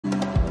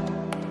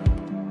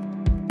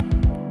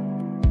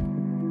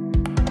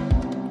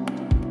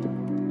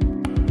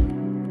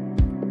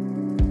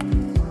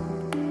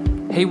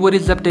Hey, what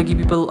is up techie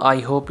people?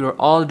 I hope you're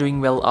all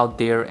doing well out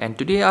there, and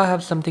today I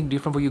have something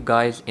different for you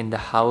guys in the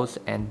house,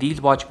 and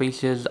these watch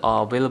faces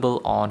are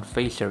available on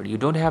FACER. You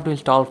don't have to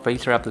install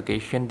FACER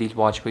application. These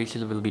watch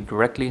faces will be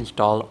directly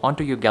installed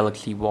onto your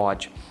Galaxy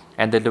watch,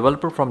 and the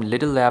developer from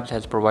Little Labs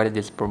has provided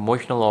this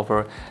promotional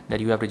offer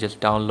that you have to just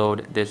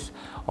download this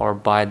or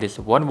buy this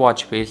one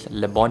watch face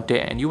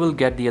Labonte, and you will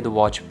get the other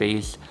watch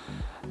face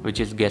which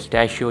is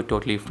Gestatio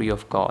totally free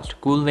of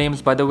cost. Cool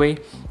names by the way.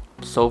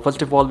 So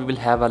first of all, we will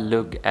have a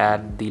look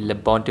at the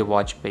Labonte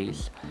watch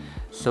face.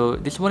 So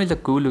this one is a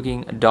cool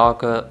looking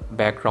darker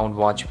background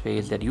watch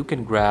face that you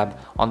can grab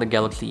on the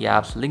Galaxy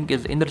apps. Link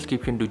is in the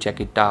description to check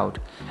it out.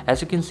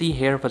 As you can see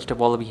here, first of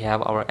all, we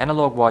have our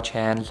analog watch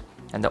hands,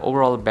 and the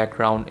overall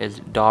background is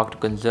dark to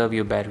conserve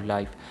your battery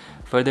life.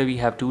 Further, we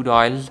have two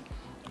dials,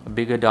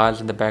 bigger dials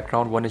in the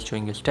background. One is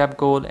showing your step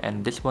goal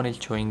and this one is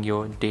showing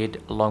your date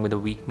along with a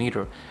week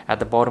meter. At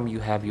the bottom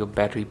you have your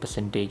battery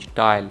percentage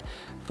dial.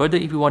 Further,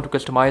 if you want to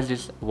customize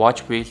this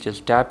watch face,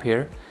 just tap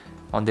here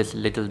on this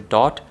little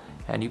dot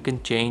and you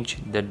can change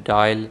the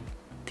dial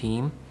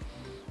theme.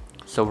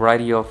 So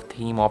variety of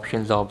theme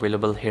options are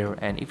available here,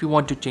 and if you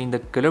want to change the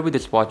color with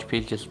this watch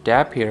face, just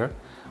tap here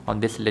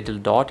on this little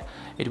dot.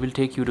 It will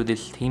take you to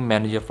this theme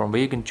manager from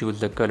where you can choose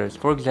the colors.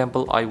 For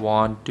example, I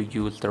want to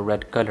use the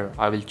red color.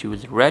 I will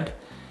choose red,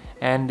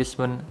 and this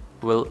one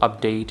will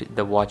update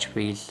the watch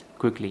face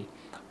quickly.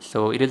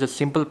 So it is a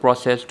simple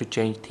process to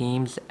change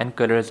themes and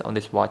colors on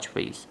this watch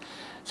face.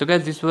 So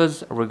guys, this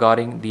was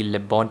regarding the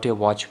Labonte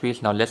watch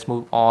face. Now let's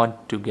move on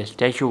to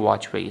Gestatio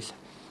watch face,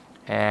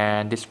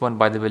 and this one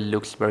by the way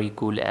looks very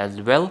cool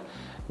as well.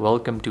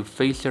 Welcome to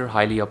FACER,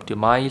 highly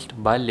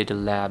optimized by Little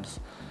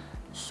Labs.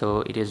 So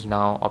it is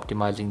now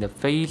optimizing the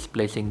face,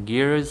 placing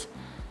gears,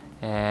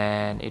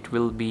 and it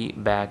will be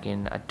back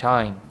in a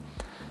time.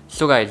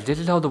 So guys, this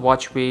is how the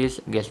watch face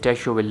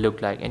Gestatio will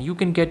look like, and you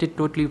can get it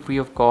totally free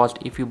of cost.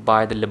 If you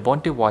buy the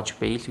Labonte watch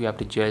face, you have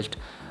to just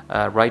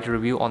write a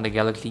review on the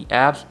Galaxy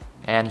apps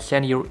and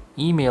send your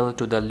email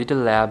to the Little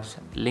Labs.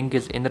 Link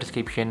is in the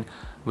description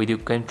with your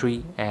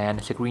country and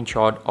a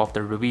screenshot of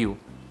the review.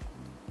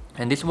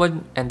 And this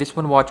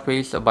one watch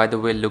face by the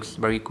way looks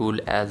very cool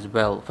as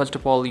well. First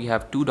of all, you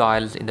have two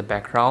dials in the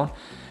background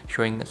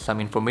showing some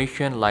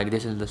information, like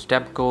this is the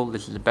step goal,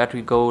 this is the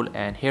battery goal,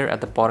 and here at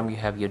the bottom you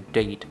have your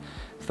date.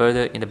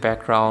 Further in the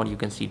background you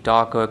can see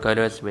darker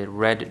colors where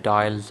red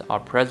dials are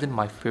present,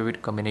 my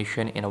favorite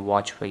combination in a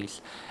watch face.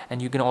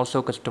 And you can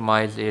also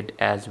customize it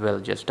as well.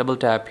 Just double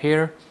tap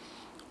here,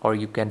 or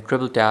you can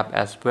triple tap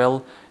as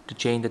well to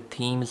change the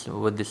themes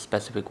with this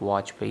specific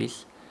watch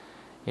face.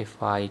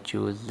 If I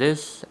choose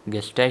this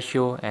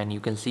Gestatio, and you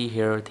can see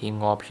here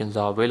theme options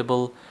are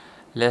available.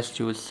 Let's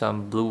choose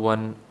some blue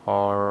one,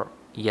 or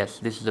yes,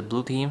 this is the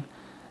blue theme.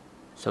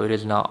 So it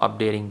is now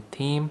updating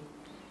theme,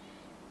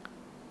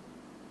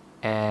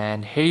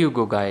 and here you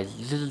go guys,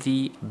 this is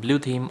the blue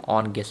theme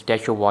on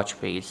Gestatio watch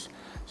face.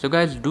 So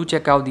guys, do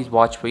check out these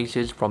watch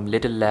faces from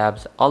Little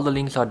Labs. All the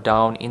links are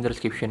down in the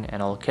description,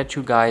 and I'll catch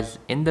you guys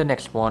in the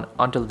next one.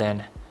 Until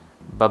then,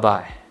 bye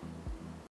bye.